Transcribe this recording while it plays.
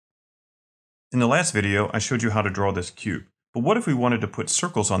In the last video, I showed you how to draw this cube. But what if we wanted to put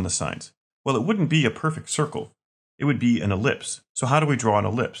circles on the sides? Well, it wouldn't be a perfect circle. It would be an ellipse. So how do we draw an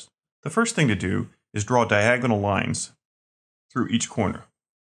ellipse? The first thing to do is draw diagonal lines through each corner.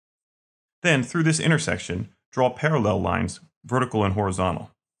 Then, through this intersection, draw parallel lines, vertical and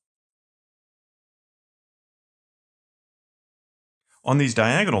horizontal. On these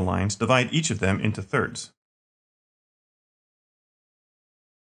diagonal lines, divide each of them into thirds.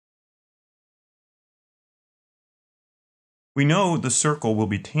 We know the circle will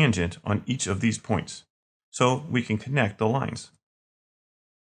be tangent on each of these points, so we can connect the lines.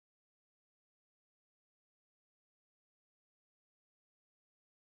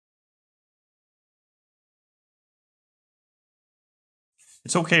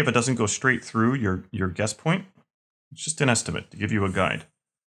 It's okay if it doesn't go straight through your guess point. It's just an estimate to give you a guide.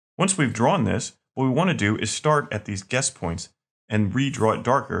 Once we've drawn this, what we want to do is start at these guess points and redraw it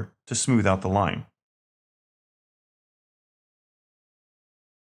darker to smooth out the line.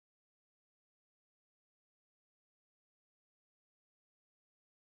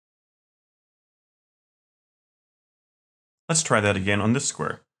 Let's try that again on this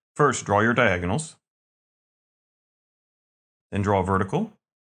square. First, draw your diagonals. Then draw vertical.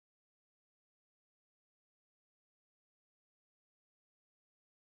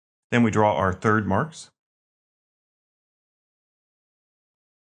 Then we draw our third marks.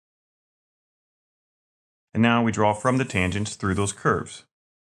 And now we draw from the tangents through those curves.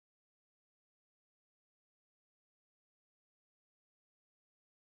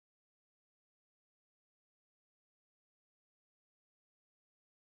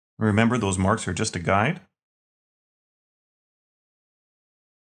 Remember, those marks are just a guide.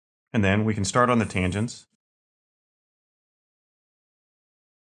 And then we can start on the tangents.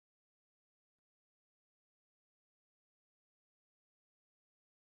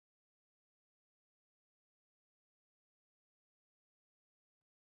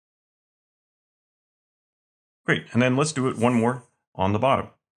 Great, and then let's do it one more on the bottom.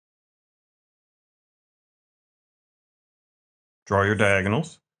 Draw your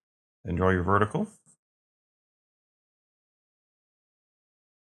diagonals, then draw your vertical.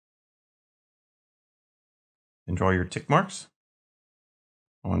 And draw your tick marks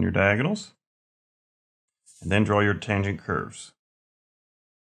on your diagonals. And then draw your tangent curves.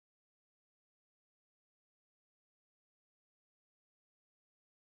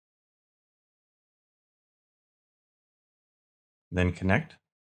 Then connect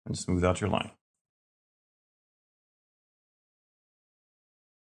and smooth out your line.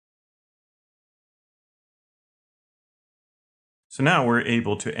 So now we're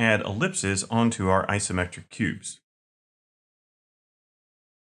able to add ellipses onto our isometric cubes.